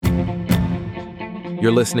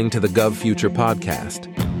You're listening to the GovFuture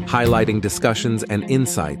podcast, highlighting discussions and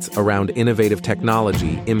insights around innovative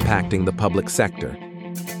technology impacting the public sector.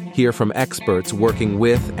 Hear from experts working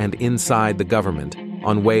with and inside the government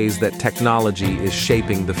on ways that technology is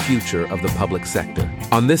shaping the future of the public sector.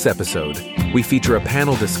 On this episode, we feature a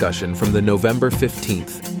panel discussion from the November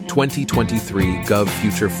 15th, 2023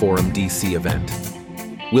 GovFuture Forum DC event.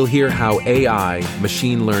 We'll hear how AI,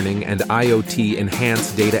 machine learning, and IoT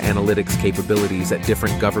enhance data analytics capabilities at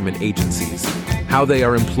different government agencies, how they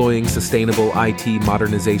are employing sustainable IT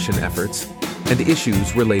modernization efforts, and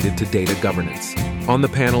issues related to data governance. On the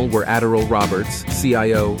panel were Adderall Roberts,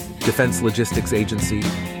 CIO, Defense Logistics Agency,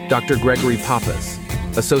 Dr. Gregory Pappas,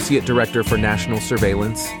 Associate Director for National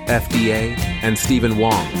Surveillance, FDA, and Stephen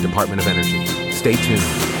Wong, Department of Energy. Stay tuned.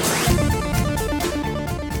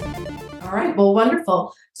 All right, well,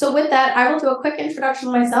 wonderful. So with that, I will do a quick introduction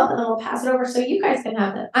of myself and then we'll pass it over so you guys can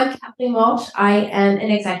have it. I'm Kathleen Walsh. I am an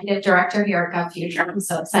Executive Director here at GovFuture. I'm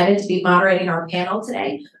so excited to be moderating our panel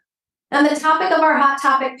today. And the topic of our hot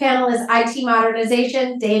topic panel is IT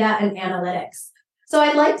modernization, data, and analytics. So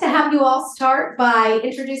I'd like to have you all start by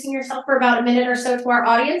introducing yourself for about a minute or so to our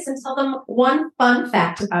audience and tell them one fun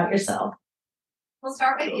fact about yourself. We'll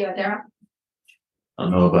start with you, Adara. I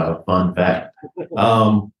don't know about a fun fact.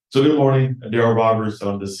 So good morning, Adderall Roberts.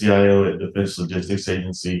 I'm the CIO at Defense Logistics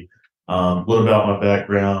Agency. A little about my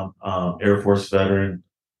background, Air Force veteran.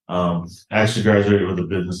 Actually graduated with a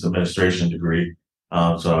business administration degree.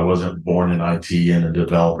 So I wasn't born in IT and a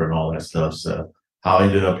developer and all that stuff. So how I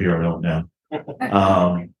ended up here, I don't know.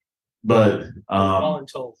 But I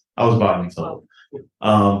was voluntold.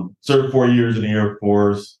 Served 4 years in the Air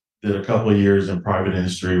Force, did a couple of years in private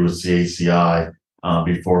industry with CACI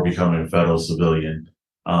before becoming a federal civilian.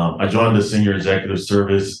 I joined the senior executive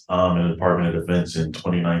service in the Department of Defense in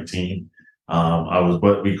 2019. I was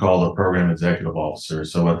what we call a program executive officer.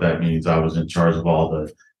 So what that means, I was in charge of all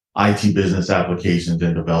the IT business applications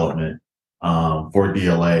and development for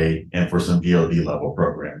DLA and for some DoD level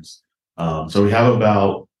programs. So we have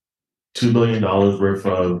about $2 billion worth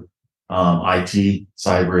of IT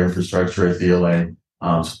cyber infrastructure at DLA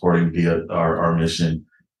supporting our mission.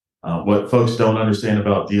 What folks don't understand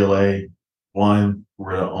about DLA, one,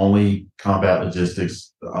 we're the only combat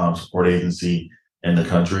logistics support agency in the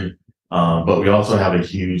country, but we also have a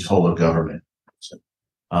huge whole of government.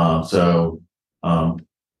 We'll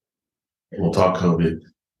talk COVID.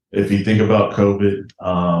 If you think about COVID,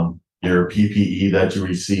 your PPE that you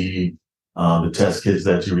receive, the test kits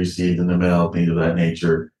that you received in the mail, things of that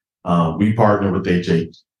nature, we partner with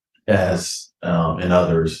HHS and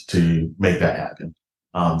others to make that happen.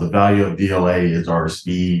 The value of DLA is our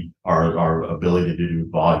speed, our ability to do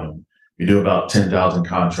volume. We do about 10,000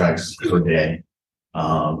 contracts per day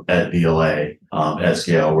at DLA at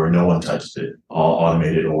scale where no one touched it, all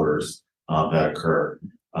automated orders that occur.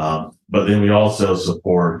 But then we also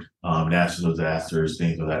support national disasters,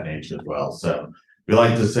 things of that nature as well. So we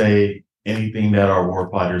like to say anything that our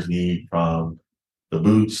warfighters need, from the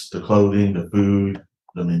boots, the clothing, the food,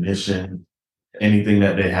 the munition, anything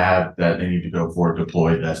that they have that they need to go for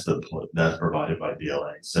deployed, that's provided by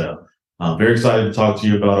DLA. So I'm very excited to talk to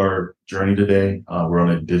you about our journey today. We're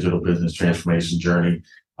on a digital business transformation journey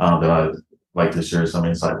that I'd like to share some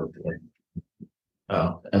insight with today.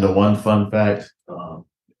 And the one fun fact,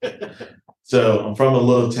 so I'm from a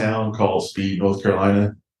little town called Speed, North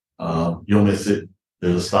Carolina. You'll miss it.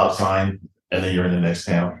 There's a stop sign and then you're in the next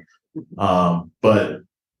town. But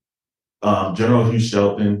General Hugh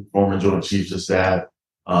Shelton, former Joint Chiefs of Staff,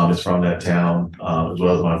 is from that town, as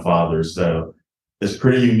well as my father. So it's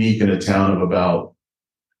pretty unique in a town of about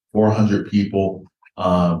 400 people.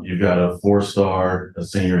 You've got a 4-star, a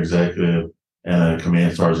senior executive, and a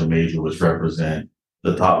command sergeant major, which represent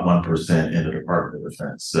the top 1% in the Department of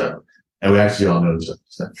Defense. So, and we actually all know each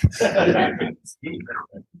other.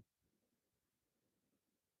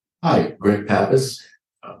 Hi, Greg Pappas.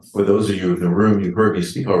 For those of you in the room, you've heard me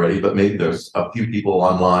speak already, but maybe there's a few people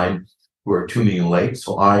online who are tuning in late.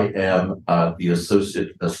 So I am the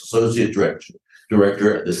associate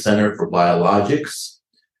director at the Center for Biologics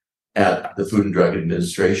at the Food and Drug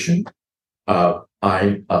Administration.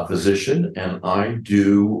 I'm a physician, and I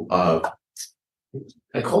do.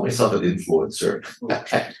 I call myself an influencer.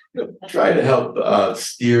 I try to help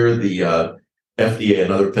steer the FDA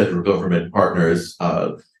and other federal government partners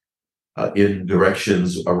in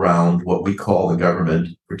directions around what we call the government,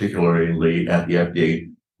 particularly at the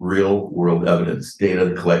FDA, real world evidence,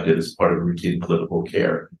 data collected as part of routine clinical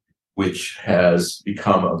care, which has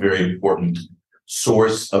become a very important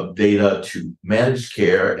source of data to manage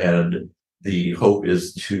care. And the hope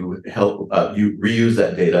is to help you reuse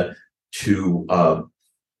that data to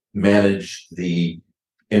manage the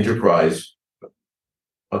enterprise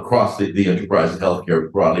across the enterprise of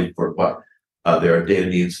healthcare broadly for what there are data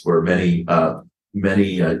needs for many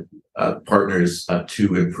partners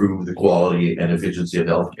to improve the quality and efficiency of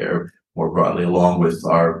healthcare more broadly, along with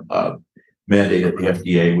our mandate at the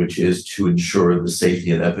FDA, which is to ensure the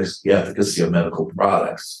safety and efficacy of medical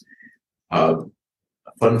products.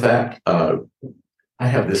 Fun fact: I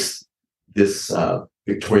have this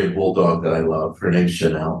Victorian bulldog that I love. Her name's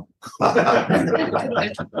Chanel.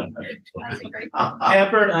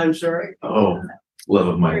 Pampered, I'm sure. Oh, love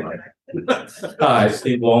of my life. Hi,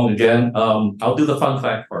 Steve Wong again. I'll do the fun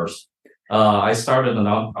fact first. I started a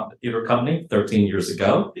nonprofit theater company 13 years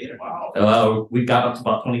ago. We got up to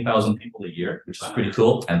about 20,000 people a year, which is pretty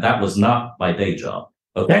cool. And that was not my day job.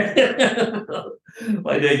 Okay.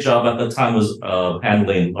 My day job at the time was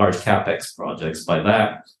handling large CapEx projects. By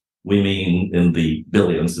that, we mean in the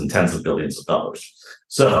billions and tens of billions of dollars.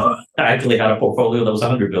 So I actually had a portfolio that was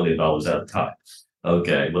 $100 billion at the time.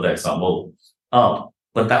 Okay, with ExxonMobil.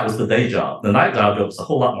 But that was the day job. The night job was a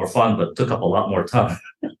whole lot more fun, but took up a lot more time.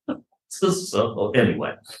 So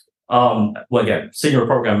anyway, well, again, senior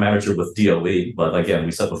program manager with DLA, but again,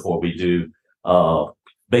 we said before we do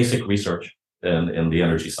basic research in the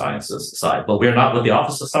energy sciences side, but we're not with the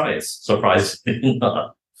Office of Science, surprisingly.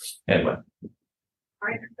 Anyway.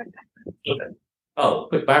 Okay. Oh,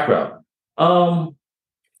 quick background.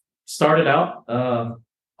 Started out,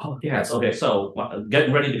 oh yes, okay, so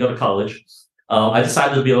getting ready to go to college. I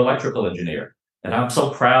decided to be an electrical engineer. And I'm so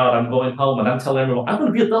proud. I'm going home and I'm telling everyone, I'm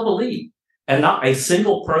going to be a double E. And not a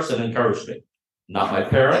single person encouraged me. Not my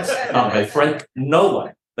parents, not my friend, no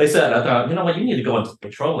one. They said, you know what, you need to go into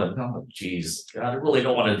petroleum. I'm like, geez, I really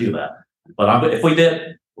don't want to do that. But if we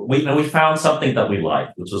did, we found something that we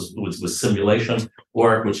liked, which was simulation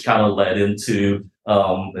work, which kind of led into,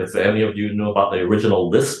 if any of you knew about the original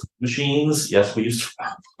Lisp machines, yes, we used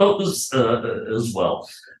those as well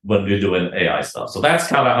when we were doing AI stuff. So that's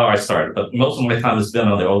kind of how I started. But most of my time has been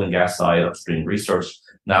on the oil and gas side, upstream research.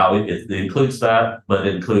 Now it includes that, but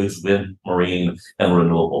it includes wind, marine, and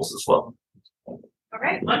renewables as well. All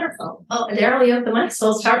right, wonderful. Well, Daryl, you have the mic, so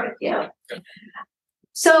we'll start with you.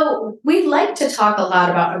 So we'd like to talk a lot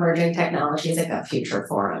about emerging technologies at GovFuture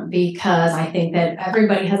Forum because I think that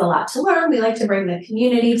everybody has a lot to learn. We like to bring the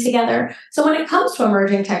community together. So when it comes to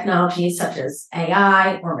emerging technologies such as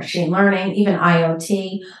AI or machine learning, even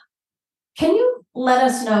IoT, can you let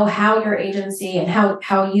us know how your agency and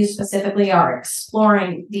how you specifically are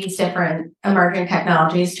exploring these different emerging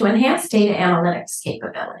technologies to enhance data analytics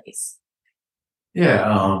capabilities? Yeah,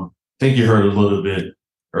 I think you heard a little bit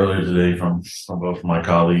earlier today from both of my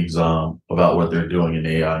colleagues about what they're doing in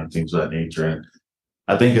AI and things of that nature. And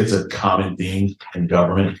I think it's a common theme in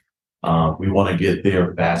government. We want to get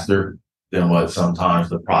there faster than what sometimes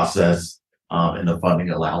the process and the funding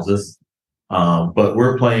allows us. But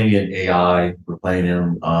we're playing in AI, we're playing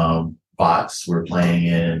in bots, we're playing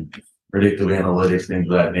in predictive analytics, things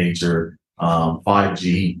of that nature.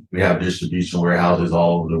 5G, we have distribution warehouses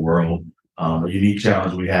all over the world. A unique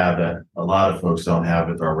challenge we have that a lot of folks don't have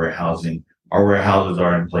with our warehousing. Our warehouses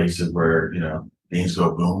are in places where, things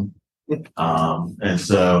go boom. And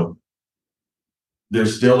so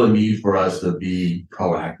there's still a need for us to be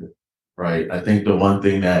proactive, right? I think the one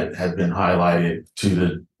thing that has been highlighted to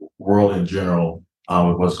the world in general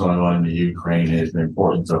with what's going on in the Ukraine is the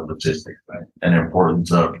importance of logistics, right? And the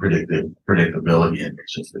importance of predictability in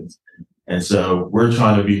logistics. And so we're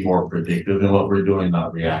trying to be more predictive in what we're doing,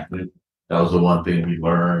 not reactive. That was the one thing we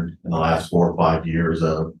learned in the last 4 or 5 years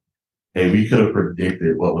of, hey, we could have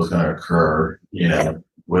predicted what was going to occur,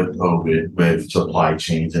 with COVID, with supply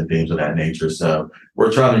chains and things of that nature. So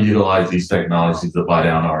we're trying to utilize these technologies to buy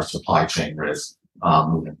down our supply chain risk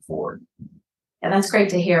moving forward. Yeah, that's great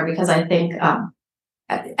to hear because I think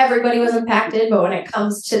everybody was impacted, but when it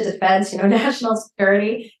comes to defense, national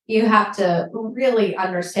security, you have to really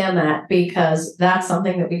understand that because that's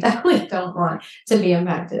something that we definitely don't want to be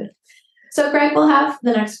impacted. So Greg, we'll have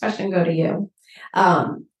the next question go to you.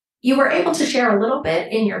 You were able to share a little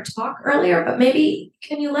bit in your talk earlier, but maybe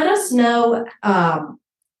can you let us know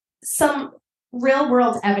some real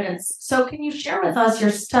world evidence? So can you share with us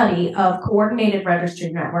your study of coordinated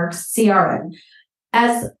registry networks, CRN,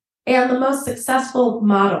 and the most successful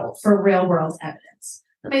model for real world evidence?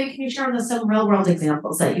 So maybe can you share with us some real world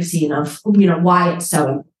examples that you've seen of why it's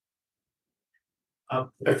so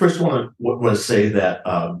important? I first want to say that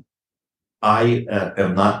I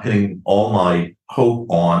am not pinning all my hope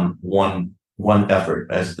on one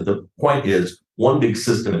effort. As the point is, one big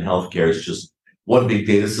system in healthcare is just one big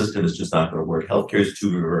data system is just not going to work. Healthcare is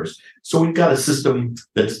too diverse. So we've got a system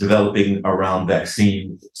that's developing around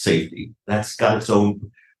vaccine safety. That's got its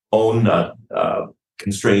own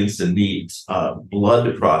constraints and needs.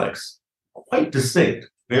 Blood products, quite distinct,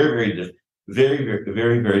 very different,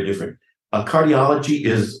 very different. Cardiology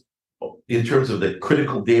is, in terms of the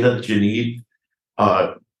critical data that you need,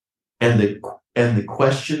 and the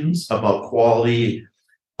questions about quality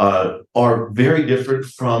are very different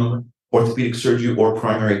from orthopedic surgery or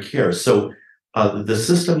primary care. So the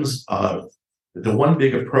systems, the one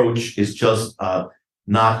big approach is just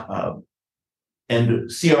not, and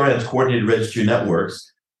CRNs, coordinated registry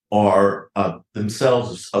networks, are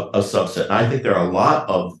themselves a subset. And I think there are a lot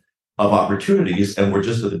of opportunities, and we're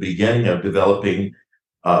just at the beginning of developing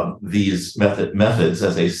these methods.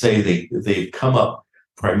 As I say, they've come up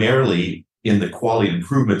primarily in the quality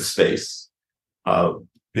improvement space.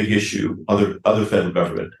 Big issue. Other federal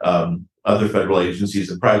government, other federal agencies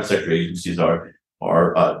and private sector agencies are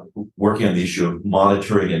working on the issue of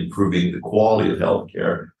monitoring and improving the quality of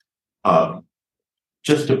healthcare.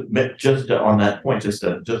 Just on that point, just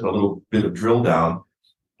a little bit of drill down.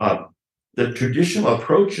 The traditional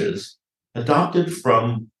approaches adopted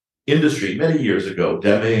from industry many years ago,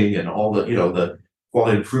 Deming and all the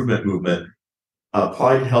quality improvement movement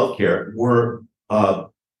applied to healthcare, were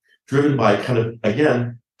driven by kind of,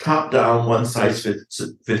 again, top-down,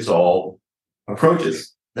 one-size-fits-all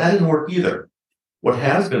approaches. That didn't work either. What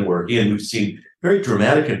has been working, and we've seen very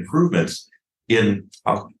dramatic improvements in,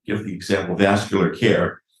 I'll give the example, vascular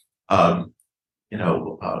care.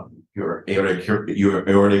 Your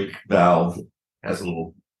aortic valve has a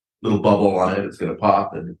little bubble on it. It's going to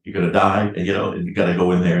pop, and you're going to die. And you got to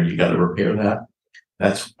go in there and you got to repair that.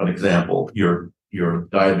 That's an example. Your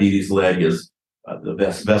diabetes leg is the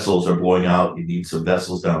vessels are blowing out. You need some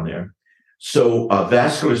vessels down there. So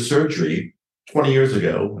vascular surgery 20 years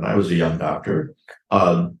ago, when I was a young doctor,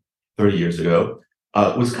 30 years ago,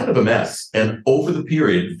 was kind of a mess. And over the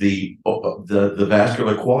period, the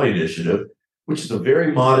Vascular Quality Initiative, which is a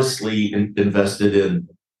very modestly invested in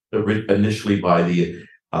initially by the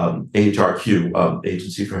AHRQ,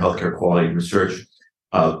 Agency for Healthcare Quality and Research,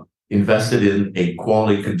 invested in a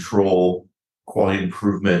quality control, quality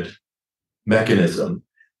improvement mechanism.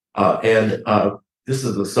 And this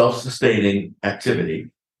is a self-sustaining activity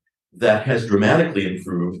that has dramatically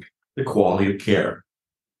improved the quality of care.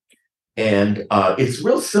 And it's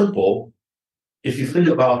real simple if you think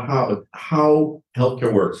about how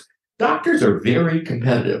healthcare works. Doctors are very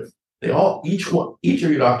competitive. Each of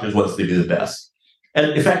your doctors wants to be the best.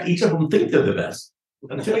 And in fact, each of them think they're the best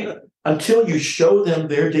until you show them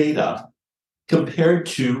their data compared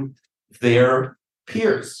to their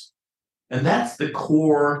peers. And that's the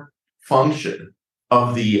core function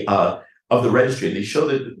of the registry. And you show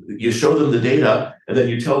them the data, and then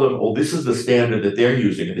you tell them, oh, this is the standard that they're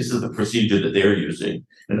using, and this is the procedure that they're using.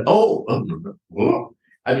 And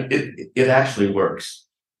I mean, it actually works.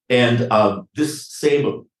 And this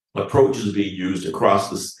same approach is being used across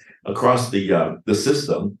the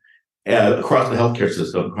system, across the healthcare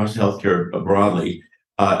system, across healthcare broadly,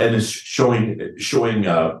 and is showing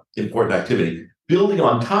important activity. Building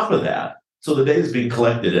on top of that, so the data is being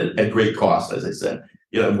collected at great cost, as I said.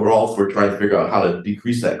 We're trying to figure out how to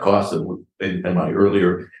decrease that cost. And in my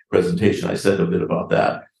earlier presentation, I said a bit about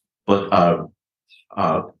that. But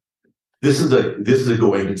this is a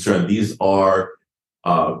going concern. These are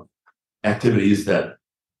activities that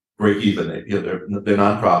break even. They're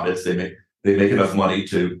nonprofits. They make enough money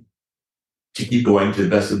to keep going, to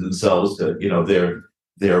invest in themselves. They're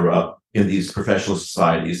in these professional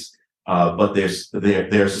societies, but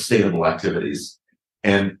they're sustainable activities,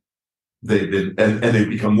 and they've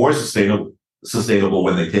become more sustainable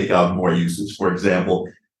when they take out more uses. For example,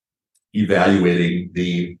 evaluating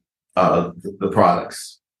the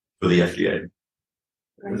products for the FDA.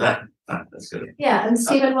 That's good. Yeah, and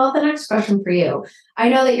Stephen, well, the next question for you. I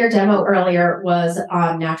know that your demo earlier was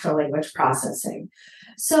on natural language processing.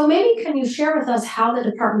 So maybe can you share with us how the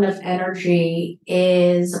Department of Energy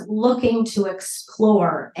is looking to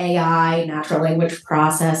explore AI, natural language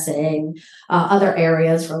processing, other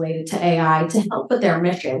areas related to AI to help with their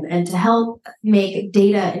mission and to help make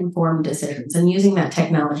data-informed decisions and using that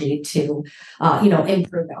technology to,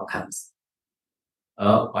 improve outcomes?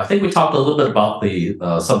 I think we talked a little bit about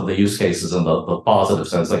some of the use cases in the positive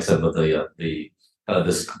sense, like I said, with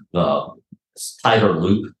this tighter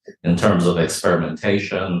loop in terms of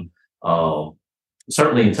experimentation,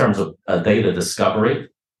 certainly in terms of data discovery.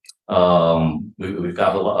 We've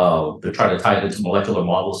got they're trying to tie it into molecular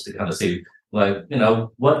models to kind of see,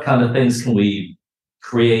 what kind of things can we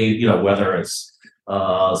create, whether it's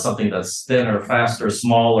something that's thinner, faster,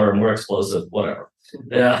 smaller, more explosive, whatever.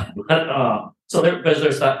 Yeah, but so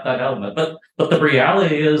there's that element. But the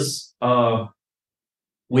reality is, we're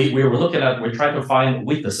trying to find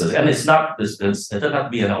weaknesses, and it's not this. It doesn't have to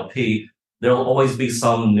be an LP. There will always be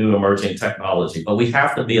some new emerging technology, but we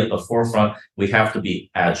have to be at the forefront. We have to be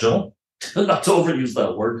agile, not to overuse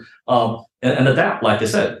that word, and adapt. Like I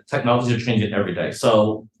said, technology is changing every day.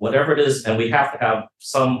 So whatever it is, and we have to have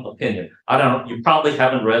some opinion. I don't know. You probably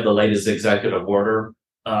haven't read the latest executive order.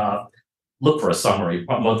 Look for a summary.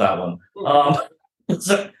 Promote that one.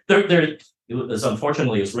 So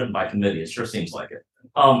unfortunately, it's written by committee. It sure seems like it.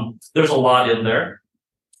 There's a lot in there.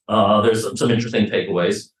 There's some interesting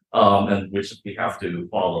takeaways, and which we have to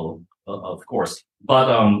follow, of course. But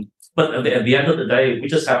at the end of the day, we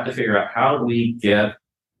just have to figure out how do we get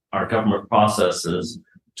our government processes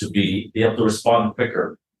to be able to respond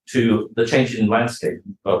quicker to the changing landscape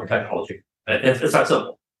of technology. It's that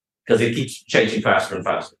simple, because it keeps changing faster and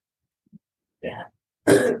faster. Yeah.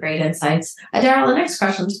 Great insights. Daryl, the next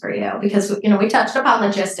question's for you, because we touched upon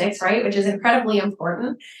logistics, right, which is incredibly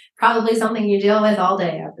important, probably something you deal with all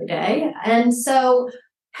day, every day. And so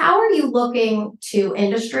how are you looking to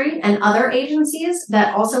industry and other agencies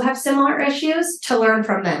that also have similar issues to learn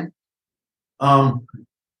from them?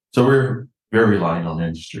 So we're very reliant on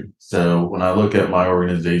industry. So when I look at my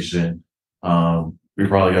organization, we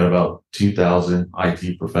probably got about 2,000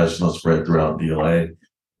 IT professionals spread throughout DLA.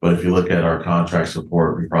 But if you look at our contract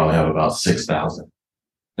support, we probably have about 6,000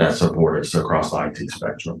 that support us across the IT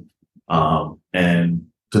spectrum. And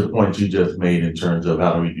to the point you just made in terms of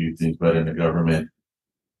how do we do things better in the government,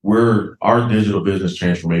 our digital business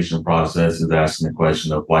transformation process is asking the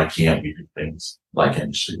question of why can't we do things like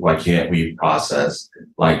industry? Why can't we process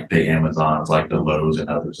like the Amazons, like the Lowe's and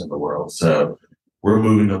others in the world? So we're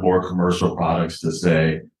moving to more commercial products to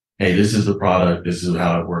say, hey, this is the product, this is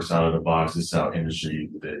how it works out of the box, this is how industry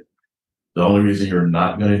uses it. The only reason you're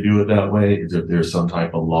not going to do it that way is if there's some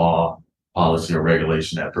type of law, policy, or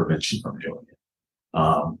regulation that prevents you from doing it.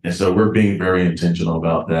 And so we're being very intentional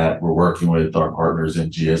about that. We're working with our partners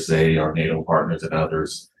in GSA, our NATO partners, and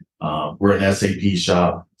others. We're an SAP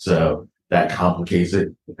shop, so that complicates it,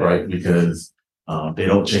 right? Because they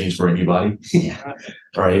don't change for anybody,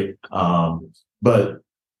 right? But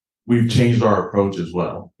we've changed our approach as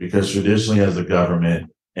well, because traditionally as a government,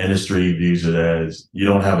 industry views it as you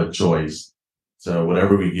don't have a choice. So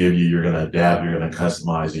whatever we give you, you're going to adapt, you're going to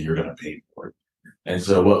customize it, you're going to pay for it. And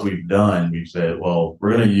so what we've done, we've said, well,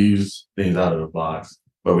 we're going to use things out of the box,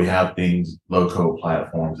 but we have things, low-code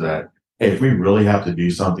platforms that, hey, if we really have to do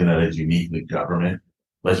something that is uniquely government,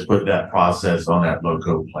 let's put that process on that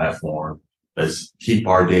low-code platform. Let's keep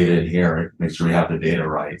our data inherent, make sure we have the data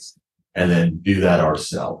rights, and then do that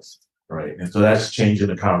ourselves, right? And so that's changing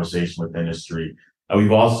the conversation with industry. And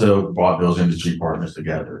we've also brought those industry partners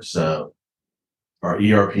together. So our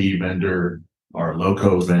ERP vendor, our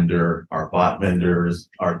low-code vendor, our bot vendors,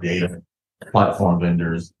 our data platform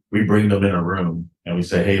vendors, we bring them in a room and we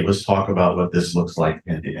say, hey, let's talk about what this looks like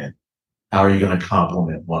end to end. How are you going to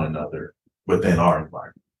complement one another within our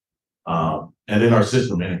environment? And then our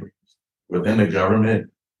system integrators within the government,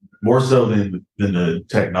 more so than the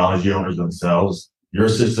technology owners themselves, your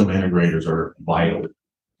system integrators are vital to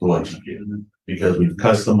what you do, because we've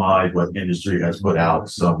customized what industry has put out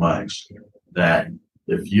so much that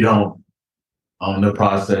if you don't own the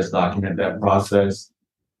process, document that process,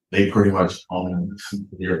 they pretty much own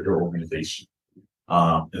your organization.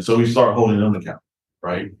 And so we start holding them accountable,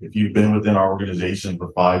 right? If you've been within our organization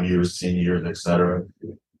for 5 years, 10 years, et cetera,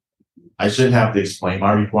 I shouldn't have to explain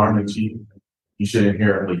my requirements to you. You should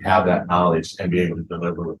inherently have that knowledge and be able to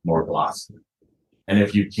deliver with more velocity. And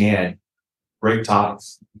if you can't, break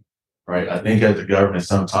ties, right? I think as a government,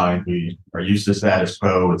 sometimes we are used to status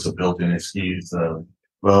quo. It's a built-in excuse of,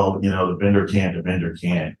 well, the vendor can't, the vendor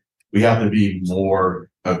can't. We have to be more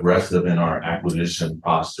aggressive in our acquisition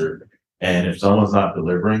posture. And if someone's not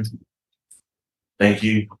delivering, thank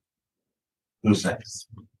you. Who's next?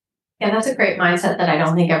 Yeah, that's a great mindset that I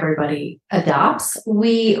don't think everybody adopts.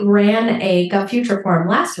 We ran a GovFuture forum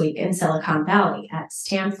last week in Silicon Valley at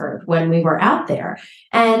Stanford when we were out there.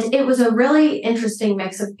 And it was a really interesting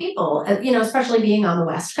mix of people, especially being on the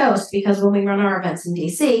West Coast, because when we run our events in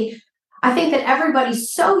DC, I think that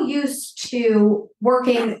everybody's so used to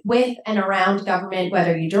working with and around government,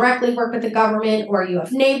 whether you directly work with the government or you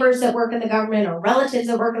have neighbors that work in the government or relatives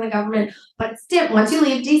that work in the government. But once you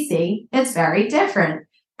leave DC, it's very different.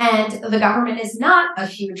 And the government is not a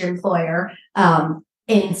huge employer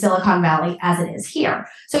in Silicon Valley as it is here.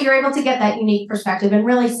 So you're able to get that unique perspective and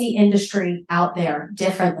really see industry out there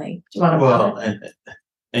differently. Do you want to? Well, and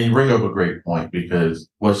And you bring up a great point, because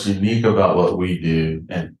what's unique about what we do,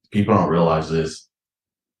 and people don't realize this,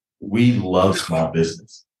 we love small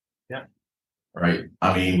business. Yeah. Right.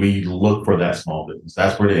 I mean, we look for that small business.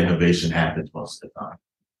 That's where the innovation happens most of the time.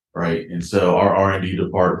 Right. And so our R&D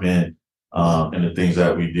department, and the things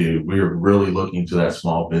that we do, we're really looking to that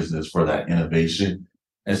small business for that innovation.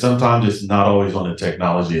 And sometimes it's not always on the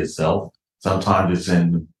technology itself. Sometimes it's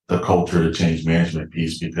in the culture, the change management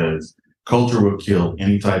piece, because culture will kill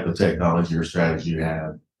any type of technology or strategy you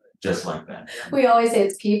have, just like that. We always say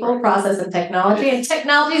it's people, process, and technology, and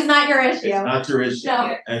technology is not your issue. It's not your issue.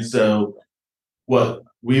 No. And so what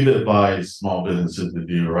we've advised small businesses to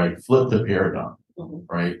do, right? Flip the paradigm,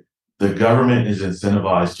 right? The government is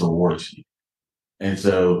incentivized towards you. And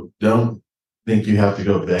so don't think you have to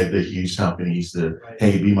go beg the huge companies to,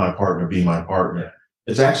 hey, be my partner, be my partner.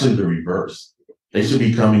 It's actually the reverse. They should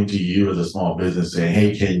be coming to you as a small business saying,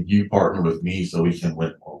 hey, can you partner with me so we can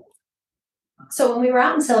win more? So when we were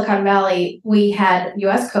out in Silicon Valley, we had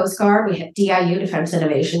U.S. Coast Guard, we had DIU, Defense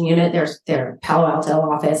Innovation Unit, there's their Palo Alto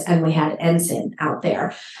office, and we had Ensign out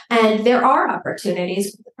there. And there are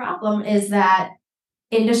opportunities. The problem is that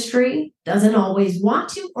industry doesn't always want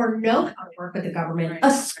to or know how to work with the government,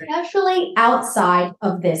 especially outside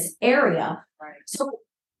of this area. So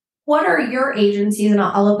what are your agencies, and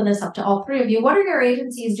I'll open this up to all three of you, what are your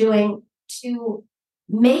agencies doing to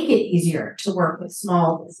make it easier to work with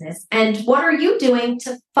small business? And what are you doing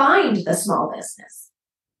to find the small business?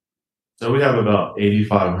 So we have about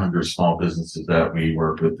 8,500 small businesses that we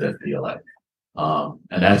work with at DLA.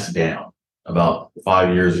 And that's down. About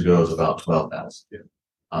 5 years ago, it was about 12,000.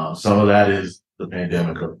 Some of that is the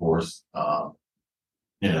pandemic, of course.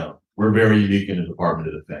 We're very unique in the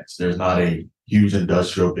Department of Defense. There's not a huge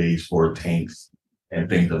industrial base for tanks and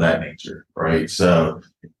things of that nature, right? So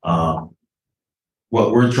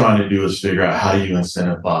what we're trying to do is figure out, how do you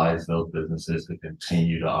incentivize those businesses to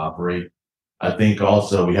continue to operate? I think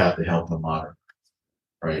also we have to help them modernize,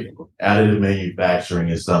 right? Additive manufacturing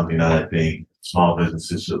is something that I think small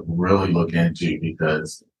businesses should really look into,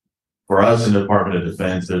 because for us in the Department of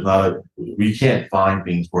Defense, we can't find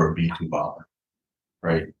things for a B-2 bomber,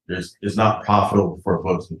 right? It's not profitable for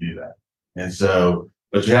folks to do that. And so,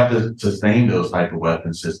 but you have to sustain those type of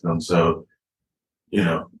weapon systems. So,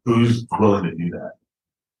 who's willing to do that?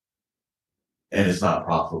 And it's not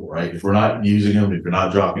profitable, right? If we're not using them, if you're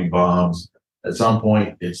not dropping bombs, at some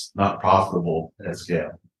point, it's not profitable at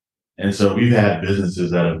scale. And so we've had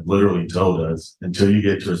businesses that have literally told us, until you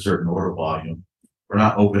get to a certain order volume, we're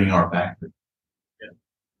not opening our factory,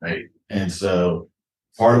 right? And so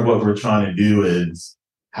part of what we're trying to do is,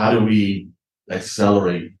 how do we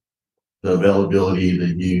accelerate the availability, the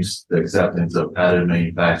use, the acceptance of additive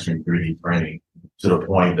manufacturing, 3D printing, to the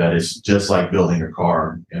point that it's just like building a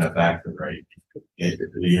car in a factory, right?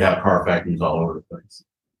 You have car factories all over the place.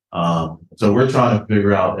 So we're trying to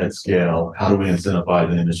figure out at scale, how do we incentivize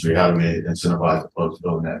the industry? How do we incentivize the folks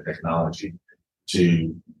building that technology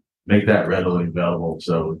to make that readily available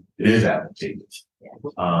so it is advantageous?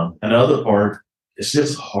 And the other part, it's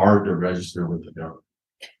just hard to register with the government,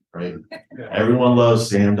 right? Everyone loves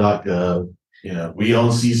SAM.gov. We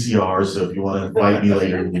own CCR, so if you want to fight me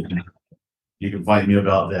later, you can fight me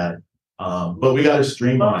about that. But we got to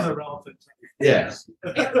streamline. Yes.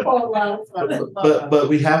 But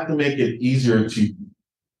we have to make it easier to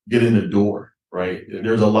get in the door, right?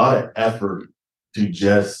 There's a lot of effort to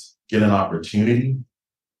just get an opportunity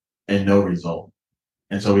and no result.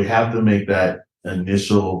 And so we have to make that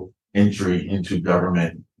initial entry into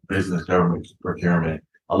government procurement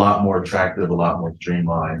a lot more attractive, a lot more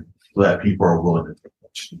streamlined, so that people are willing to take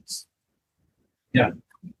that chance. Yeah.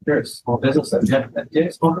 There's small business.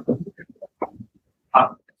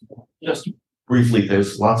 Just briefly,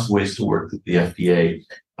 there's lots of ways to work with the FDA.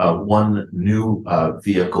 One new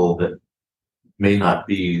vehicle that may not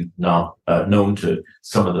be known to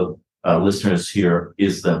some of the listeners here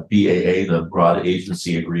is the BAA, the Broad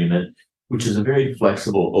Agency Agreement, which is a very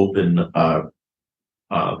flexible, open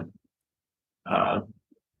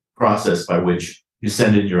process by which you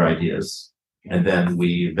send in your ideas, and then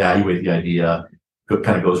we evaluate the idea. It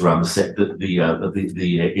kind of goes around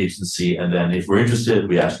the agency, and then if we're interested,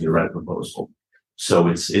 we ask you to write a proposal. So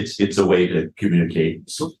it's a way to communicate.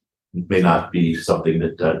 So it may not be something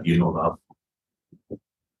that you know about.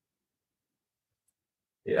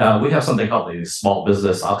 We have something called the Small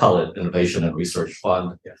Business, I'll call it Innovation and Research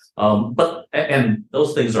Fund. Yes. And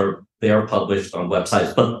those things are published on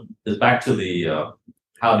websites, but it's back to the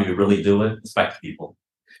how do you really do it? It's back to people.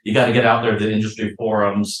 You got to get out there to industry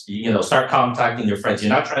forums, start contacting your friends.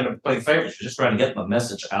 You're not trying to play favorites, you're just trying to get the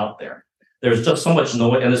message out there. There's just so much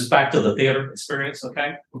noise, and it's back to the theater experience,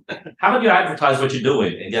 okay? How do you advertise what you're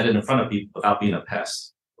doing and get it in front of people without being a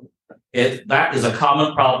pest? That is a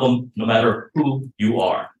common problem, no matter who you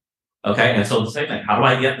are, okay? And so the same thing, how do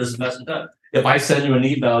I get this message done? If I send you an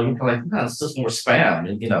email, you're like, no, it's just more spam,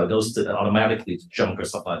 and it goes to automatically to junk or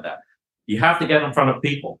something like that. You have to get in front of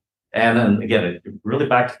people. And then again, really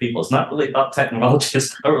back to people. It's not really about technology.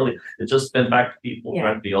 It's not really, it's just been back to people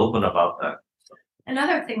trying to be open about that.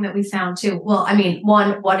 Another thing that we found too, well, I mean,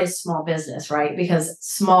 one, what is small business, right? Because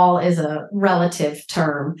small is a relative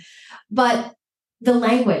term, but the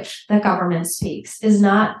language that government speaks is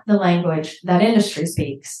not the language that industry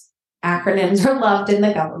speaks. Acronyms are loved in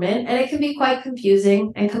the government, and it can be quite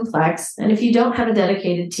confusing and complex. And if you don't have a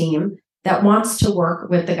dedicated team that wants to work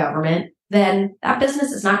with the government, then that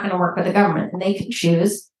business is not going to work with the government, and they can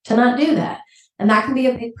choose to not do that. And that can be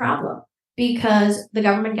a big problem because the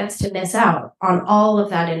government gets to miss out on all of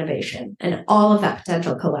that innovation and all of that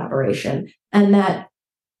potential collaboration. And that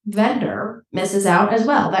vendor misses out as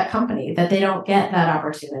well, that company, that they don't get that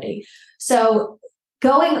opportunity. So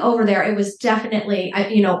going over there, it was definitely,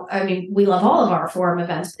 we love all of our forum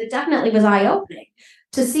events, but it definitely was eye-opening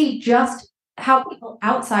to see just how people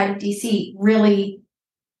outside of DC really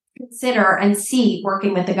consider and see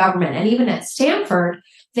working with the government. And even at Stanford,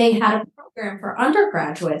 they had a program for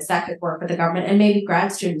undergraduates that could work with the government and maybe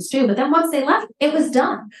grad students too. But then once they left, it was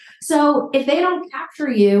done. So if they don't capture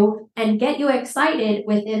you and get you excited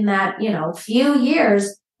within that, few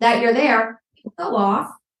years that you're there, people go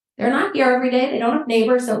off. They're not here every day. They don't have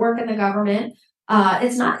neighbors that work in the government.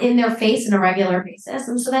 It's not in their face on a regular basis.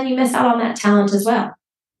 And so then you miss out on that talent as well.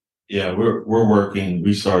 Yeah, we're working.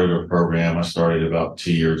 We started a program. I started about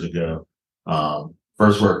 2 years ago.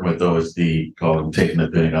 First working with OSD, called Taking the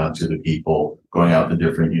Pentagon to the People, going out to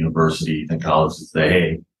different universities and colleges and say,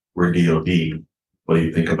 hey, we're DOD. What do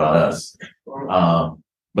you think about us?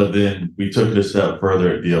 But then we took it a step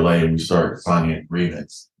further at DLA and we started signing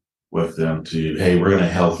agreements with them to, hey, we're going to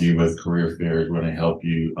help you with career fairs. We're going to help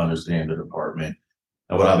you understand the department.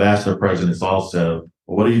 And what I've asked the presidents also,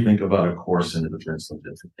 well, what do you think about a course in the defense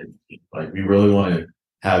logistics? Like, we really want to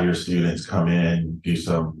have your students come in, do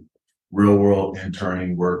some real world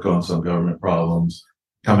interning, work on some government problems,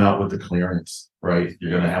 come out with the clearance, right?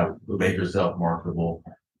 You're going to have to make yourself marketable.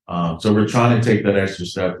 So we're trying to take that extra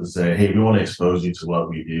step to say, hey, we want to expose you to what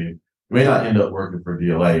we do. You may not end up working for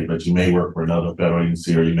DLA, but you may work for another federal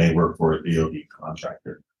agency or you may work for a DoD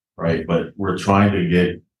contractor, right? But we're trying to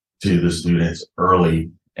get to the students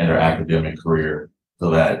early in their academic career so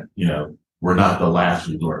that, we're not the last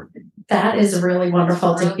resort. That is really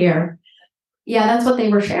wonderful to hear. Yeah, that's what they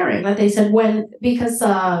were sharing, that they said because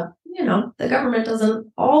the government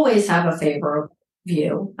doesn't always have a favorable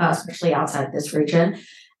view, especially outside this region.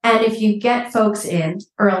 And if you get folks in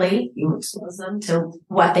early, you expose them to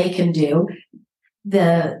what they can do,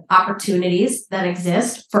 the opportunities that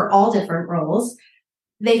exist for all different roles.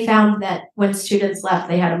 They found that when students left,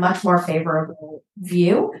 they had a much more favorable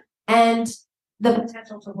view, and the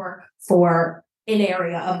potential to work for an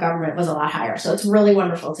area of government was a lot higher. So it's really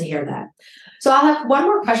wonderful to hear that. So I'll have one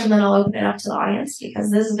more question, then I'll open it up to the audience because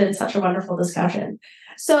this has been such a wonderful discussion.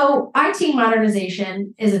 So IT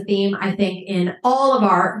modernization is a theme, I think, in all of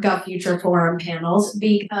our GovFuture Forum panels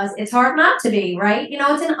because it's hard not to be, right?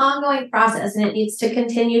 It's an ongoing process and it needs to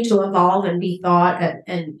continue to evolve and be thought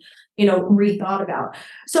and rethought about.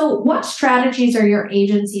 So what strategies are your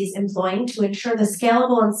agencies employing to ensure the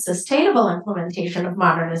scalable and sustainable implementation of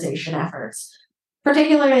modernization efforts,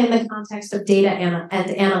 particularly in the context of data and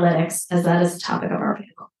analytics, as that is the topic of our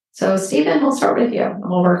panel? So Stephen, we'll start with you and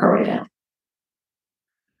we'll work our way down.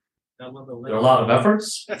 There are a lot of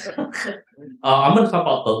efforts. I'm going to talk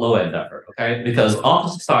about the low end effort, okay? Because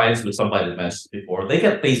Office of Science, which somebody mentioned before, they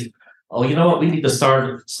get these, oh, you know what? We need to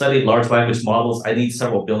start studying large language models. I need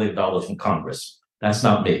several $1 billion from Congress. That's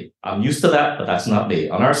not me. I'm used to that, but that's not me.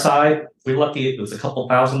 On our side, if we're lucky, if it's a couple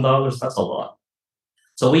 $1,000, that's a lot.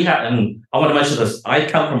 So we have, and I want to mention this, I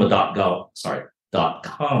come from a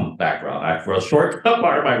 .com background. For a short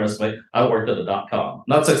part of my resume, I worked at a .com.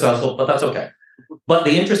 Not successful, but that's okay. But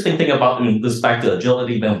the interesting thing about this, back to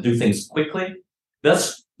agility, being able to do things quickly,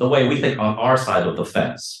 that's the way we think on our side of the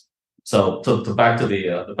fence. So to back to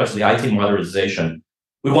the question, the IT modernization,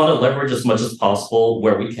 we want to leverage as much as possible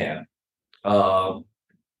where we can,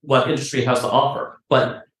 what industry has to offer.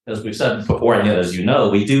 But as we've said before, and as you know,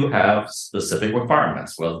 we do have specific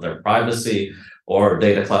requirements, whether they're privacy or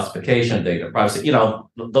data classification, data privacy,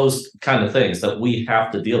 those kind of things that we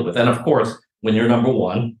have to deal with. And of course, when you're number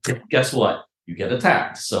one, guess what? You get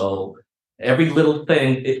attacked. So every little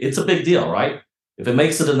thing, it's a big deal, right? If it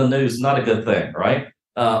makes it in the news, not a good thing, right?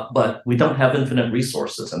 but we don't have infinite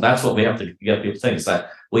resources. And that's what we have to get people to think, is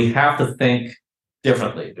that we have to think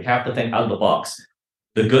differently. We have to think out of the box.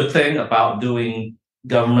 The good thing about doing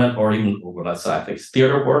government, or even what I think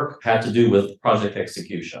theater work, had to do with project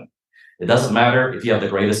execution. It doesn't matter if you have the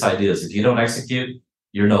greatest ideas. If you don't execute,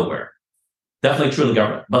 you're nowhere. Definitely true in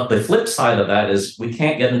government. But the flip side of that is we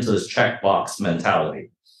can't get into this checkbox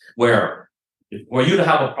mentality where for you to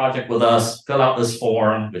have a project with us, fill out this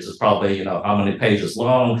form, which is probably, how many pages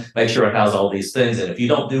long, make sure it has all these things. And if you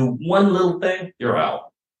don't do one little thing, you're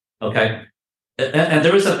out. Okay. And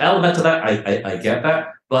there is an element to that. I get that.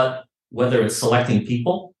 But whether it's selecting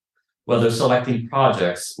people, whether it's selecting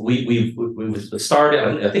projects, we've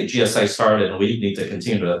started, I think GSA started, and we need to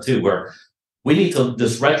continue that too, where we need to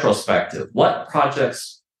this retrospective. What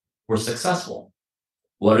projects were successful?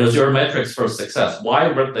 What is your metrics for success? Why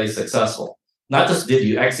weren't they successful? Not just did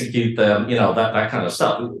you execute them, that kind of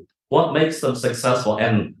stuff. What makes them successful?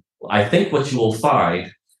 And I think what you will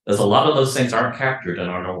find is a lot of those things aren't captured in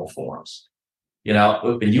our normal forms.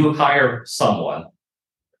 When you hire someone,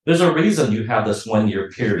 there's a reason you have this 1 year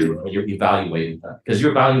period when you're evaluating them, because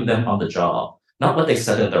you're evaluating them on the job, not what they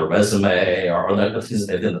said in their resume or the things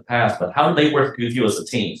they did in the past, but how do they work with you as a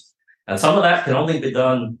team? And some of that can only be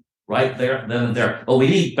done right there, then and there. But we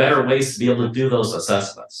need better ways to be able to do those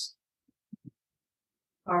assessments.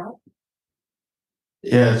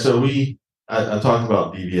 Yeah, so I talked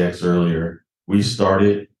about DBX earlier. We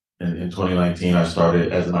started in 2019. I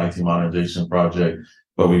started as an IT modernization project,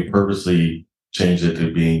 but we purposely changed it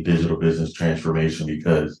to being digital business transformation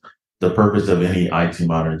because the purpose of any IT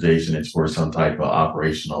modernization is for some type of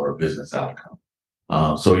operational or business outcome.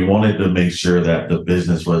 So we wanted to make sure that the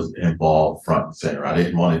business was involved front and center. I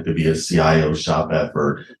didn't want it to be a CIO shop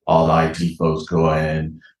effort. All the IT folks go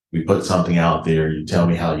in, we put something out there, you tell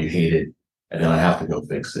me how you hate it, and then I have to go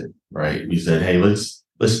fix it, right? We said, hey, let's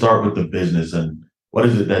start with the business and what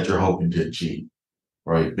is it that you're hoping to achieve,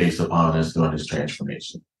 right? Based upon us doing this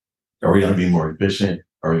transformation. Are we going to be more efficient?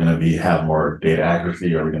 Are we going to have more data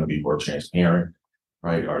accuracy? Are we going to be more transparent,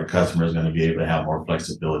 right? Are the customers going to be able to have more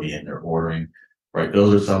flexibility in their ordering, right?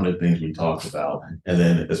 Those are some of the things we talked about. And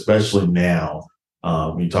then especially now,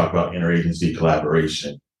 we talk about interagency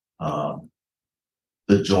collaboration,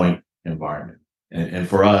 the joint environment. And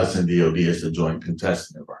for us in DoD, it's the joint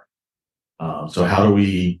contested environment. So how do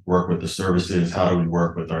we work with the services? How do we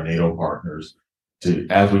work with our NATO partners to,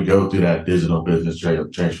 as we go through that digital business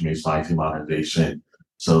transformation, IT modernization,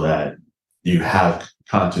 so that you have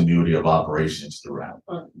continuity of operations throughout.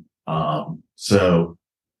 So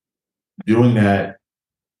doing that,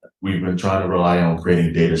 we've been trying to rely on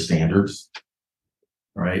creating data standards,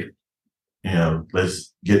 right?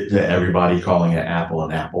 Let's get to everybody calling it Apple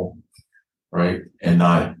an apple, right? And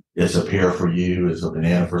not it's a pear for you, it's a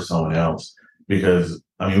banana for someone else. Because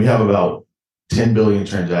we have about 10 billion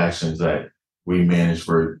transactions that we manage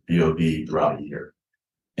for DoD throughout a year.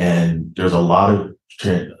 And there's a lot of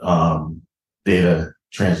data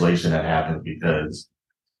translation that happens because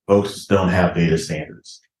folks don't have data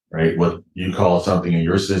standards, right? What you call something in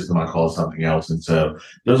your system, I call something else. And so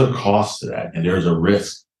there's a cost to that. And there's a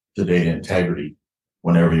risk to data integrity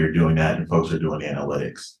whenever you're doing that and folks are doing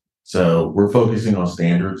analytics. So we're focusing on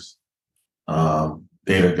standards,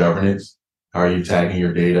 data governance. How are you tagging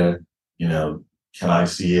your data? Can I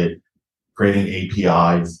see it? Creating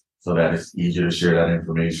APIs so that it's easier to share that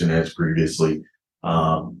information as previously.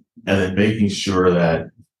 And then making sure that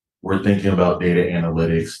we're thinking about data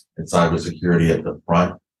analytics and cybersecurity at the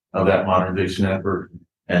front of that modernization effort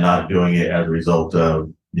and not doing it as a result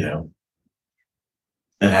of, an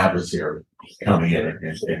adversary coming in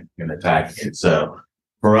and attacking it. So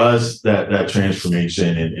for us, that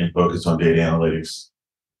transformation and focus on data analytics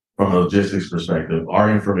from a logistics perspective,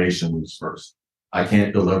 our information moves first. I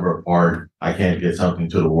can't deliver a part. I can't get something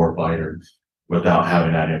to the warfighter without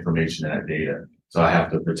having that information and that data. So I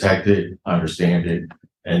have to protect it, understand it,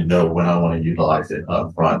 and know when I want to utilize it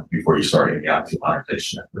up front before you start any IT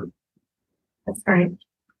modernization effort. That's great.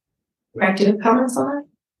 Greg, do you have comments on that?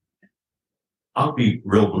 I'll be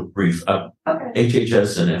real brief. Okay.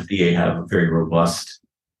 HHS and FDA have a very robust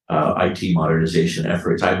IT modernization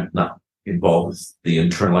efforts. I'm not involved with the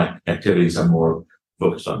internal activities. I'm more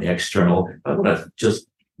focused on the external. I want to just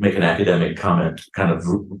make an academic comment, kind of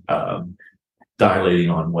dilating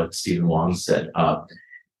on what Stephen Wong said.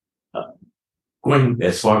 Going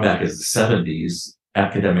as far back as the 70s,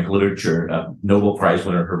 academic literature, Nobel Prize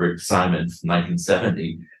winner Herbert Simon from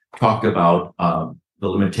 1970 talked about the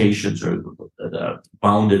limitations or the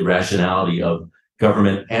bounded rationality of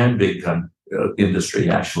government and big industry,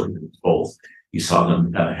 actually, both. You saw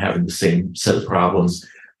them having the same set of problems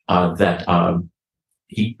that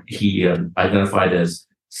he identified as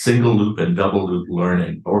single loop and double loop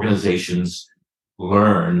learning. Organizations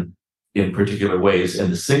learn in particular ways,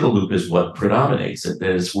 and the single loop is what predominates. That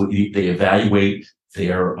is, they evaluate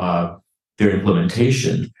their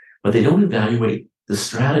implementation, but they don't evaluate the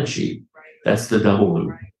strategy. That's the double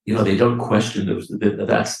loop. They don't question those.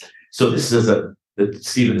 So. This is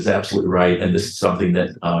Stephen is absolutely right, and this is something that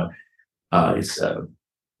is a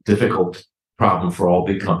difficult problem for all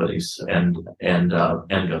big companies and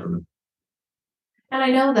government. And I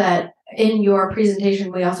know that in your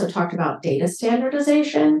presentation, we also talked about data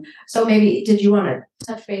standardization. So maybe, did you want to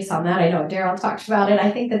touch base on that? I know Daryl talked about it. I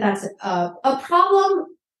think that that's a problem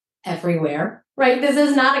everywhere, right? This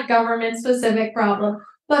is not a government specific problem,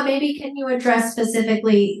 but maybe can you address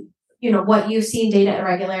specifically, what you've seen data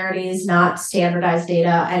irregularities, not standardized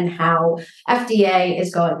data, and how FDA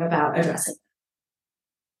is going about addressing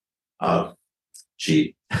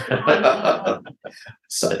Gee.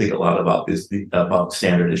 So I think a lot about about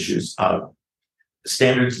standard issues.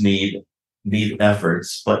 Standards need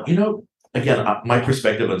efforts, but again, my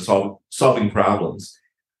perspective on solving problems.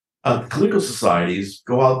 Clinical societies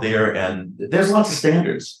go out there, and there's lots of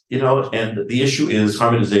standards, and the issue is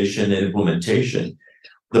harmonization and implementation.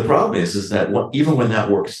 The problem is that even when that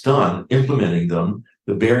work's done, implementing them,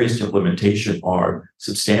 the barriers to implementation are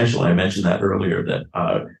substantial. I mentioned that earlier, that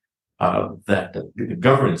the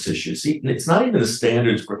governance issues. See, it's not even the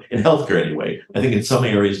standards in healthcare anyway. I think in some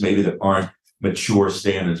areas maybe there aren't mature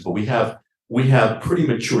standards, but we have pretty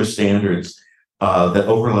mature standards that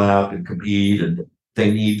overlap and compete, and they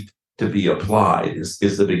need to be applied is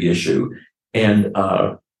the big issue. And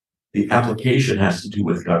the application has to do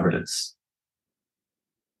with governance.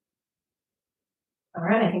 All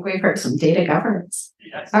right, I think we've heard some data governance.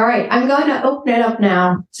 Yes. All right, I'm going to open it up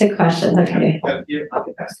now to questions. Okay.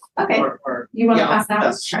 Okay. Or you want to pass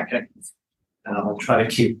that? Okay. I'll try to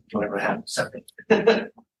keep whatever I have separate. But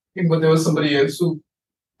there was somebody else who.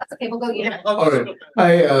 That's okay. We'll go. Yeah. All right.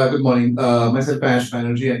 Hi. Good morning. Myself, Ash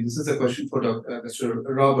Banerjee, and this is a question for Mr.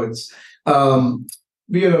 Roberts.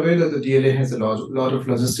 We are aware that the DLA has a lot of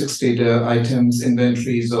logistics data, items,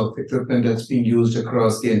 inventories of equipment that's being used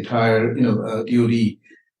across the entire, DoD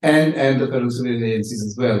and the federal civilian agencies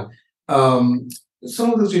as well.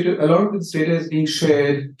 Some of this data, a lot of this data is being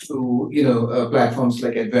shared to, platforms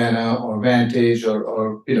like Advana or Vantage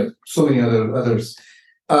or so many others.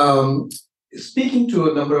 Speaking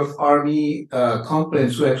to a number of Army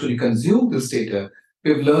components who actually consume this data,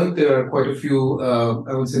 we've learned there are quite a few,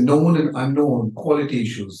 I would say, known and unknown quality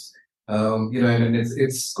issues. And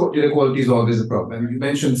it's data quality is always a problem. You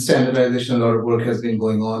mentioned standardization; a lot of work has been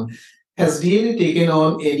going on. Has DLA taken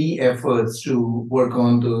on any efforts to work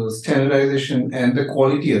on the standardization and the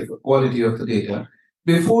quality of the data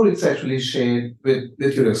before it's actually shared with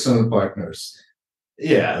your external partners?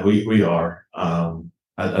 Yeah, we are.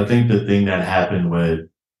 I think the thing that happened with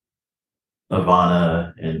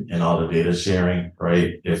Avana and all the data sharing,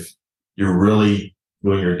 right? If you're really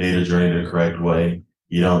doing your data journey the correct way,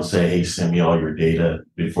 you don't say, hey, send me all your data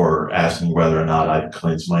before asking whether or not I've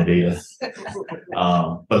cleansed my data.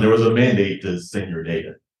 But there was a mandate to send your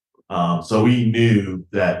data. So we knew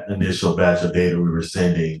that initial batch of data we were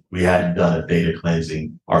sending, we hadn't done a data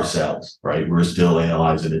cleansing ourselves, right? We were still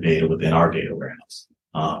analyzing the data within our data warehouse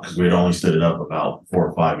because we had only stood it up about 4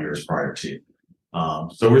 or 5 years prior to.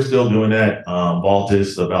 So we're still doing that. Vault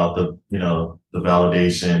is about the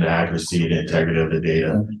validation, the accuracy, the integrity of the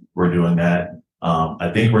data. We're doing that.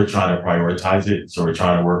 I think we're trying to prioritize it. So we're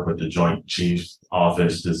trying to work with the Joint Chiefs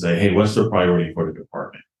Office to say, hey, what's the priority for the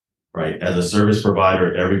department, right? As a service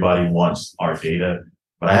provider, everybody wants our data,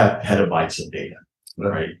 but I have petabytes of data,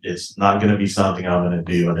 right? It's not going to be something I'm going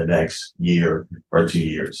to do in the next year or 2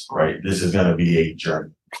 years, right? This is going to be a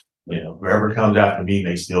journey. Whoever comes after me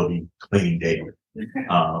may still be cleaning data.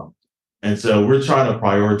 And so we're trying to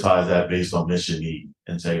prioritize that based on mission need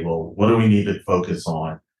and say, well, what do we need to focus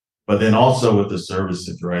on? But then also with the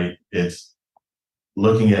services, right? It's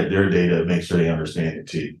looking at their data to make sure they understand it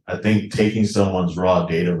too. I think taking someone's raw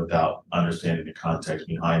data without understanding the context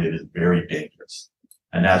behind it is very dangerous.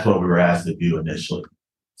 And that's what we were asked to do initially.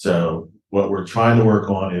 So what we're trying to work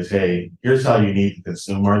on is, hey, here's how you need to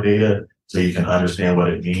consume our data so you can understand what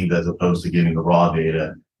it means, as opposed to giving the raw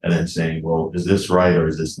data and then saying, well, is this right or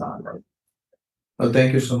is this not right? Well,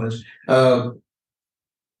 thank you so much.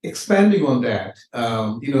 Expanding on that,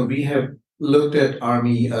 we have looked at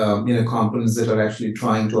Army, components that are actually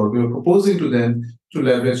trying to, or we are proposing to them to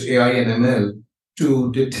leverage AI and ML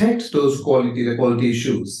to detect those quality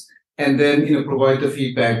issues, and then, provide the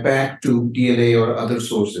feedback back to DLA or other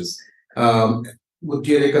sources. Would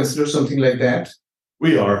DLA consider something like that?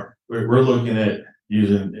 We are. We're looking at,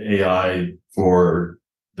 using AI for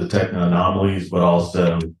detecting anomalies, but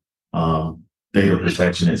also data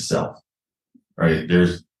protection itself. Right?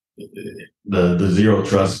 There's the zero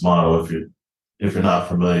trust model. If you're not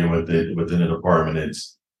familiar with it within the department,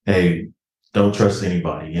 it's hey, don't trust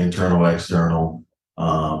anybody, internal, external.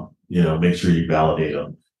 Make sure you validate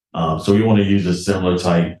them. So we want to use a similar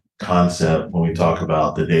type concept when we talk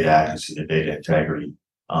about the data accuracy, the data integrity,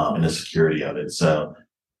 and the security of it. So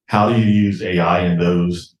how do you use AI in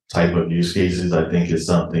those type of use cases? I think is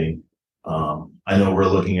something I know we're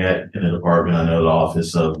looking at in the department. I know the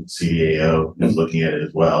office of CDAO is looking at it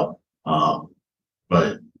as well.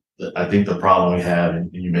 But I think the problem we have, and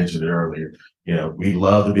you mentioned it earlier, we'd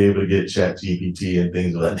love to be able to get Chat GPT and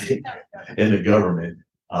things of that nature in the government.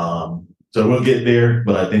 So we'll get there,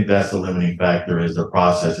 but I think that's the limiting factor is the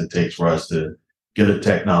process it takes for us to get a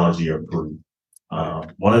technology approved.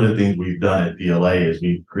 One of the things we've done at DLA is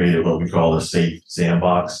we've created what we call a safe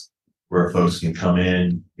sandbox where folks can come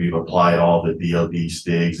in. We've applied all the DoD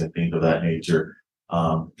STIGs and things of that nature.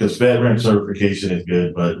 Because FedRAMP certification is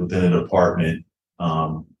good, but within a department,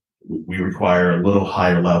 we require a little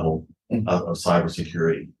higher level of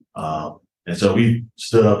cybersecurity. And so we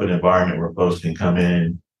stood up an environment where folks can come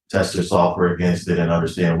in, test their software against it, and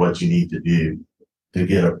understand what you need to do to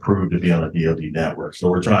get approved to be on a DoD network. So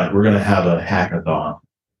we're going to have a hackathon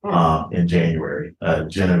in January, a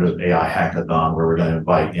generative AI hackathon where we're going to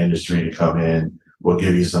invite industry to come in. We'll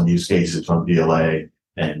give you some use cases from DLA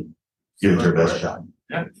and give it your best shot.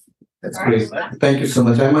 Yeah. That's great. Thank you so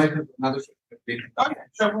much. I might have another. Okay,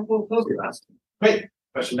 so we'll close the last. Great.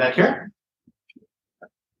 Question back here.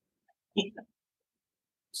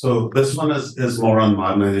 So this one is more on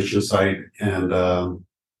modernization side, and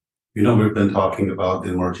we've been talking about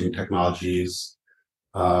the emerging technologies,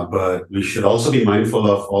 but we should also be mindful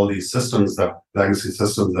of all these legacy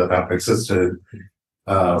systems that have existed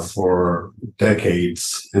for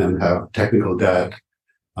decades and have technical debt,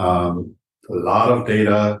 a lot of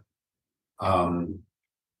data.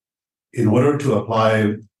 In order to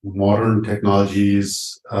apply modern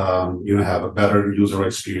technologies, have a better user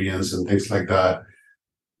experience and things like that,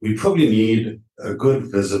 we probably need a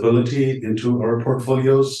good visibility into our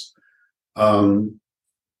portfolios. What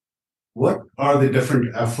are the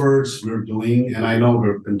different efforts we're doing? And I know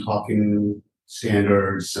we've been talking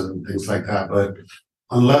standards and things like that, but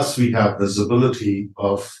unless we have visibility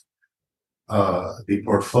of the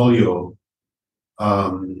portfolio,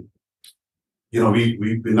 we're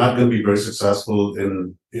not going to be very successful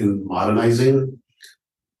in modernizing.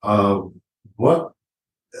 What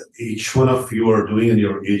each one of you are doing in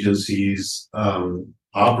your agencies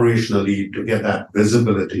operationally to get that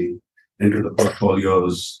visibility into the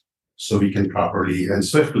portfolios so we can properly and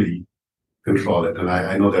swiftly control it. And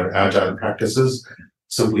I know there are agile practices,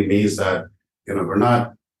 simply means that we're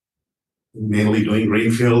not mainly doing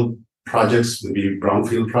greenfield projects, maybe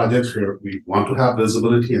brownfield projects where we want to have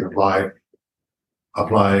visibility and apply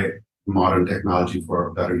modern technology for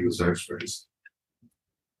a better user experience.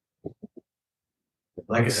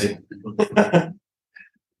 Like I said,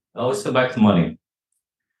 Always come back to money.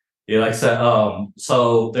 Yeah, like I said,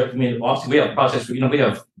 so there, obviously we have projects, we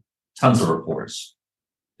have tons of reports,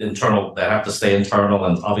 internal that have to stay internal,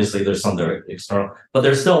 and obviously there's some that are external, but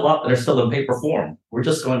there's still a lot that are still in paper form. We're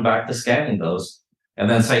just going back to scanning those and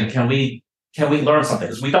then saying, can we learn something?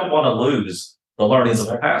 Because we don't want to lose the learnings of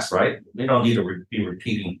the past, right? We don't need to be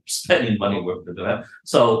repeating, spending money with that.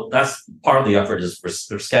 So that's part of the effort is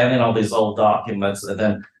we're scanning all these old documents, and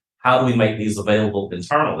then how do we make these available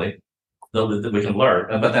internally that we can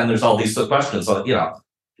learn? But then there's all these questions,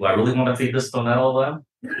 do I really want to feed this to an LLM?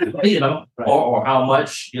 Right. or how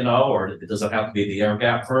much, or does it have to be the air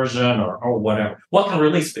gap version or whatever? What can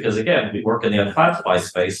release? Because again, we work in the unclassified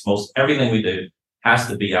space. Most everything we do has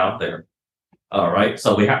to be out there. All right,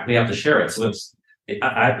 so we have to share it. So this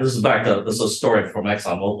is a story from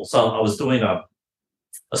ExxonMobil. So I was doing a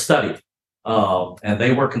study, and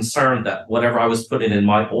they were concerned that whatever I was putting in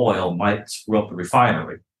my oil might screw up the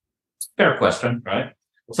refinery. Fair question, right?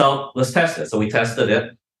 So let's test it. So we tested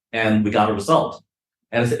it, and we got a result,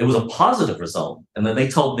 and it was a positive result. And then they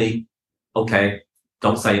told me, "Okay,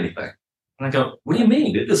 don't say anything." And I go, "What do you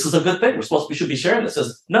mean? This is a good thing. We should be sharing this."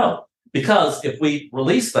 Says, "No. Because if we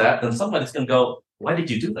release that, then somebody's going to go, why did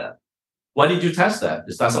you do that? Why did you test that?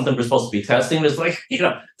 Is that something we're supposed to be testing?" It's like,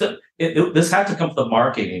 this had to come from the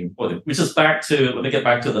marketing, which is let me get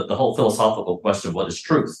back to the whole philosophical question, what is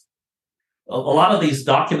truth? A lot of these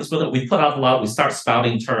documents, we put out a lot, we start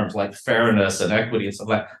spouting terms like fairness and equity and stuff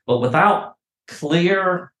like that, but without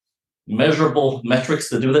clear, measurable metrics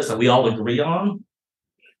to do this that we all agree on,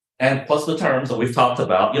 and plus the terms that we've talked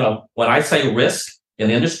about, when I say risk, In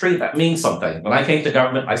industry, that means something. When I came to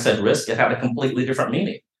government, I said risk, it had a completely different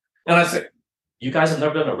meaning. And I said, you guys have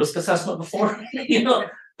never done a risk assessment before? They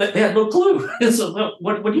had no clue. So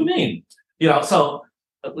what do you mean? So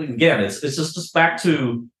again, it's just back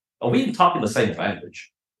to, are we even talking the same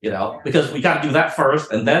language? Because we got to do that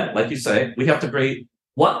first. And then, like you say, we have to create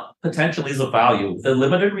what potentially is of value within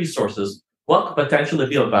limited resources. What could potentially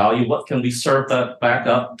be of value? What can we serve that back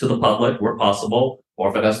up to the public where possible, or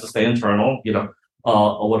if it has to stay internal,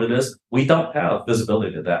 or what it is? We don't have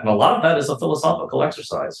visibility to that. And a lot of that is a philosophical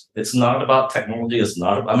exercise. It's not about technology. It's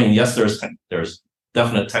not, yes, there's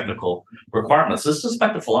definite technical requirements. It's just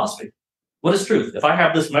back to philosophy. What is truth? If I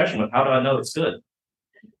have this measurement, how do I know it's good?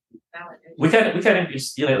 We can't even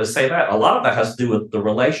say that. A lot of that has to do with the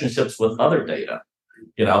relationships with other data.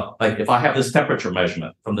 Like if I have this temperature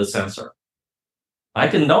measurement from the sensor, I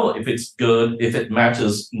can know if it's good, if it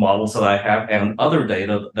matches models that I have and other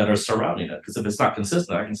data that are surrounding it. Because if it's not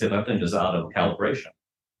consistent, I can say that thing is out of calibration.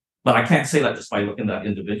 But I can't say that just by looking at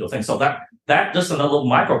individual things. So that just in a little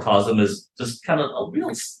microcosm is just kind of a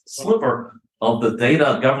real sliver of the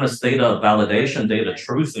data, governance data validation, data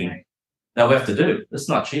truthing that we have to do. It's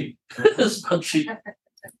not cheap. It's not cheap.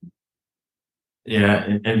 Yeah,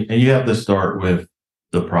 and you have to start with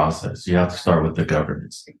the process. You have to start with the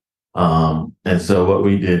governance. And so what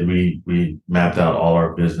we did, we mapped out all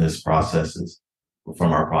our business processes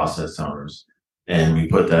from our process owners, and we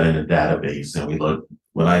put that in a database. And we looked,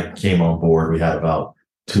 when I came on board, we had about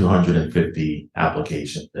 250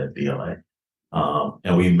 applications at DLA.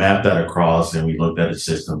 And we mapped that across, and we looked at a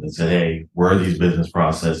system and said, hey, where are these business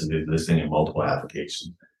processes existing in multiple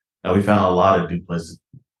applications? And we found a lot of duplicity,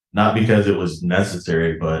 not because it was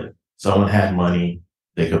necessary, but someone had money,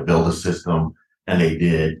 they could build a system, and they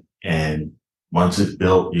did. And once it's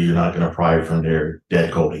built, you're not going to pry it from their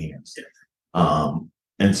dead cold hands.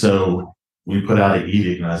 And so we put out an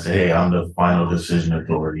edict, and I said, hey, I'm the final decision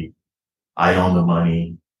authority. I own the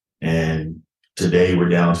money. And today we're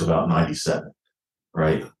down to about 97,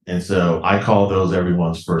 right? And so I call those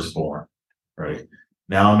everyone's firstborn, right?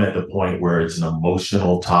 Now I'm at the point where it's an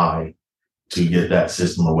emotional tie to get that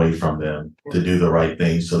system away from them to do the right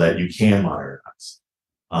thing so that you can modernize.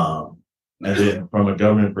 And then from a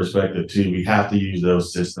government perspective too, we have to use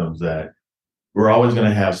those systems that we're always going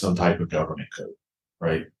to have some type of government code,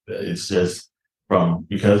 right? It's just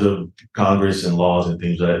because of Congress and laws and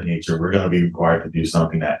things of that nature, we're going to be required to do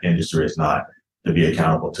something that industry is not, to be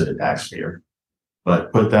accountable to the taxpayer.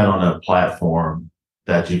 But put that on a platform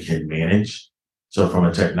that you can manage. So from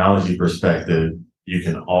a technology perspective, you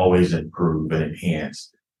can always improve and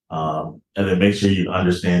enhance. And then make sure you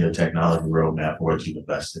understand the technology roadmap for what you've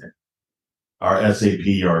invested in. Our SAP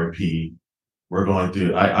ERP, we're going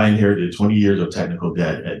through, I inherited 20 years of technical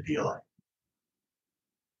debt at DLA.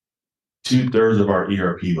 2/3 of our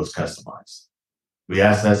ERP was customized. We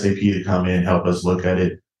asked SAP to come in, help us look at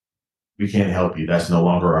it. We can't help you. That's no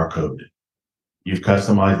longer our code. You've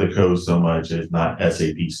customized the code so much, it's not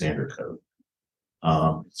SAP standard code.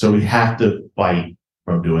 So we have to fight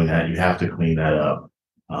from doing that. You have to clean that up.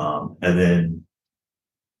 And then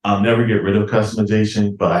I'll never get rid of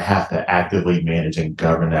customization, but I have to actively manage and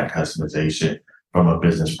govern that customization from a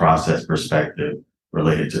business process perspective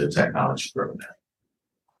related to the technology roadmap.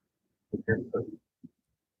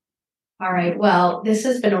 All right. Well, this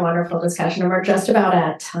has been a wonderful discussion, and we're just about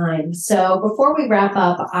at time. So before we wrap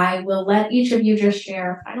up, I will let each of you just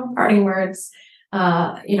share final parting words,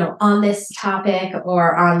 on this topic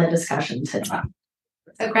or on the discussion today.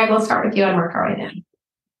 So Greg, we'll start with you and work our way down.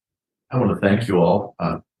 I want to thank you all,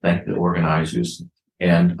 thank the organizers,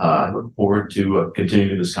 and I look forward to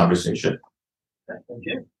continuing this conversation. Thank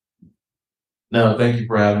you. No, thank you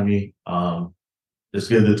for having me. It's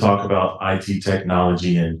good to talk about IT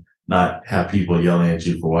technology and not have people yelling at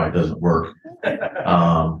you for why it doesn't work.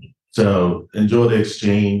 So enjoy the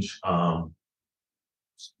exchange.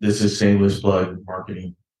 This is shameless plug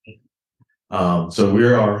marketing. So we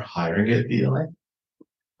are hiring at DLA.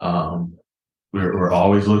 We're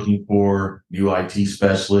always looking for new IT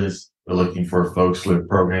specialists. We're looking for folks with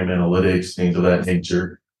program analytics, things of that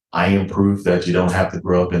nature. I am proof that you don't have to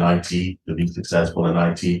grow up in IT to be successful in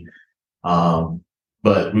IT.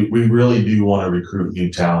 But we really do want to recruit new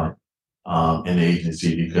talent in the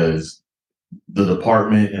agency, because the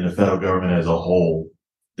department and the federal government as a whole,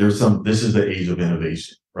 this is the age of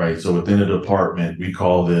innovation, right? So within the department, we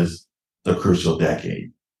call this the crucial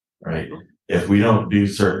decade, right? If we don't do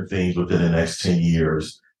certain things within the next 10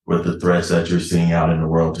 years with the threats that you're seeing out in the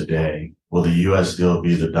world today, will the U.S. still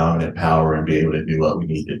be the dominant power and be able to do what we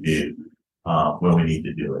need to do when we need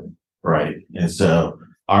to do it, right? And so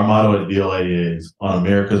our motto at DLA is on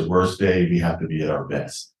America's worst day, we have to be at our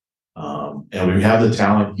best. And we have the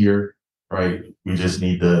talent here, right? We just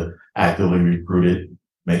need to actively recruit it,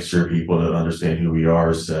 make sure people understand who we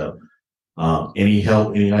are. So any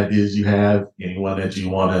help, any ideas you have, anyone that you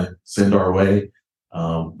want to send our way,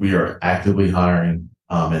 we are actively hiring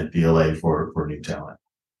at DLA for new talent.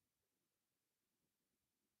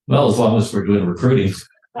 Well, as long as we're doing recruiting.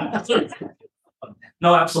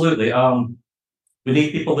 No, absolutely. We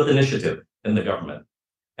need people with initiative in the government.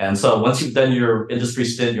 And so once you've done your industry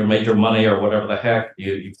stint, you made your money or whatever the heck,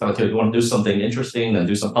 you thought you want to do something interesting and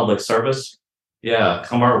do some public service, yeah,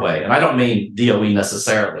 come our way. And I don't mean DOE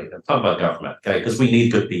necessarily. I'm talking about government, okay? Because we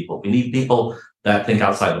need good people. We need people that think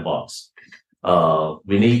outside the box.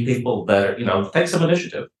 We need people that, take some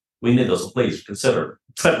initiative. We need those. Please consider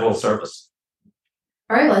federal service.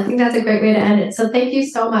 All right, well, I think that's a great way to end it. So thank you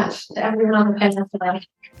so much to everyone on the panel today.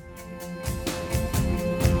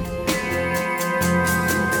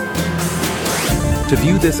 To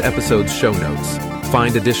view this episode's show notes,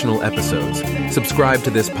 find additional episodes, subscribe to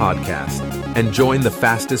this podcast, and join the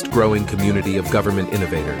fastest growing community of government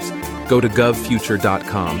innovators, go to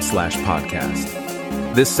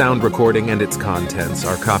govfuture.com/podcast. This sound recording and its contents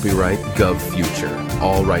are copyright GovFuture,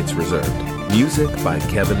 all rights reserved. Music by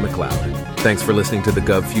Kevin MacLeod. Thanks for listening to the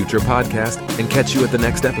GovFuture podcast, and catch you at the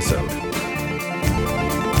next episode.